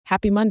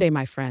Happy Monday,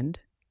 my friend.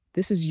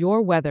 This is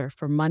your weather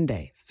for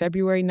Monday,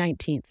 February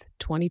 19th,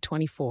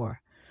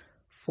 2024,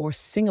 for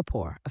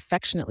Singapore,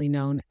 affectionately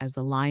known as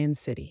the Lion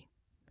City.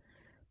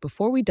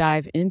 Before we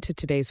dive into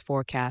today's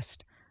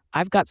forecast,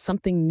 I've got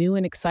something new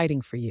and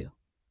exciting for you.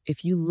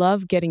 If you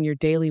love getting your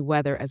daily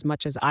weather as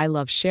much as I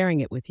love sharing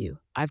it with you,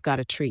 I've got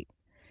a treat.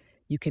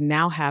 You can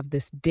now have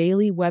this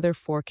daily weather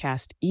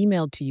forecast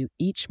emailed to you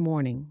each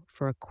morning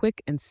for a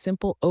quick and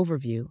simple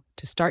overview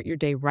to start your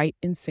day right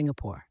in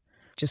Singapore.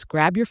 Just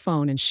grab your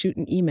phone and shoot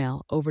an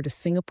email over to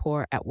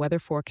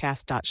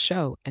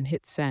singapore@weatherforecast.show and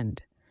hit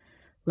send.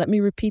 Let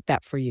me repeat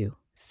that for you.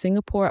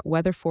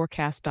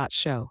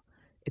 Singapore@weatherforecast.show.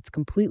 It's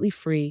completely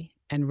free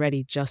and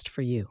ready just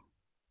for you.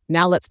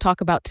 Now let's talk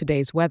about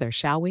today's weather,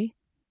 shall we?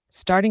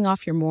 Starting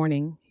off your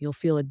morning, you'll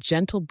feel a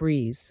gentle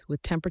breeze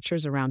with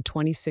temperatures around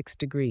 26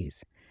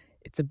 degrees.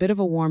 It's a bit of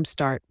a warm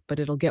start, but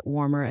it'll get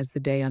warmer as the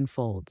day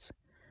unfolds.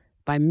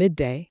 By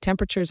midday,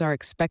 temperatures are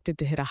expected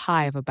to hit a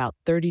high of about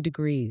 30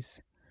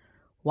 degrees.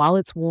 While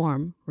it's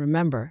warm,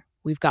 remember,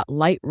 we've got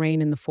light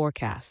rain in the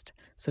forecast,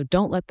 so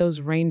don't let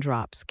those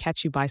raindrops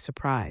catch you by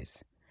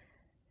surprise.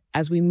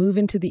 As we move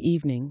into the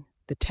evening,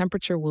 the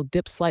temperature will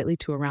dip slightly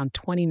to around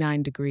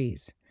 29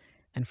 degrees.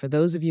 And for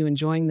those of you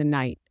enjoying the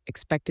night,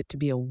 expect it to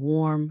be a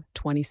warm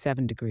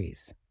 27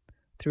 degrees.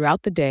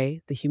 Throughout the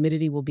day, the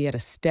humidity will be at a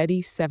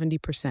steady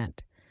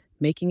 70%,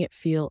 making it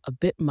feel a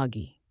bit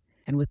muggy.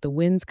 And with the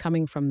winds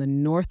coming from the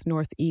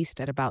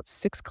north-northeast at about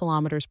 6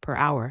 kilometers per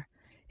hour,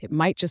 it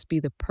might just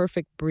be the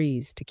perfect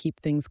breeze to keep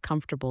things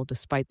comfortable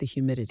despite the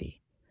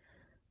humidity.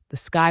 The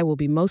sky will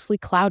be mostly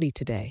cloudy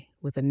today,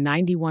 with a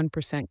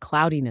 91%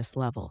 cloudiness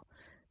level,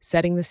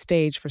 setting the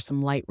stage for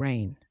some light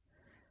rain.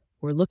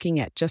 We're looking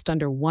at just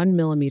under 1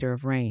 millimeter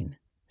of rain,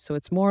 so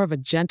it's more of a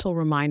gentle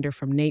reminder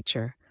from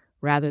nature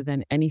rather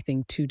than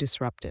anything too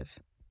disruptive.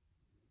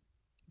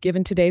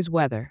 Given today's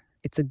weather,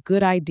 it's a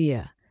good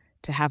idea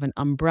to have an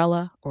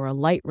umbrella or a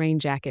light rain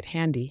jacket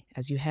handy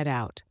as you head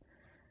out.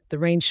 The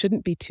rain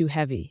shouldn't be too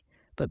heavy,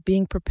 but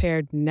being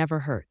prepared never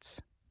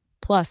hurts.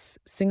 Plus,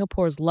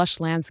 Singapore's lush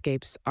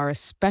landscapes are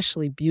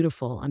especially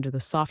beautiful under the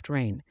soft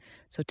rain,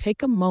 so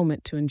take a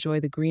moment to enjoy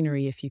the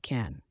greenery if you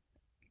can.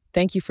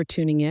 Thank you for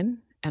tuning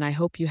in, and I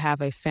hope you have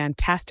a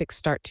fantastic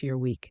start to your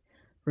week.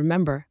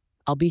 Remember,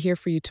 I'll be here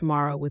for you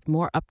tomorrow with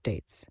more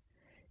updates.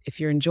 If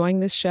you're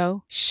enjoying this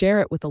show, share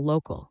it with a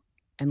local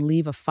and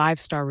leave a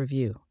 5-star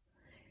review.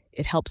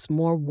 It helps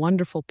more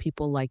wonderful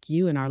people like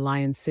you in our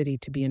Lion City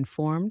to be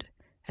informed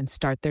and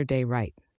start their day right.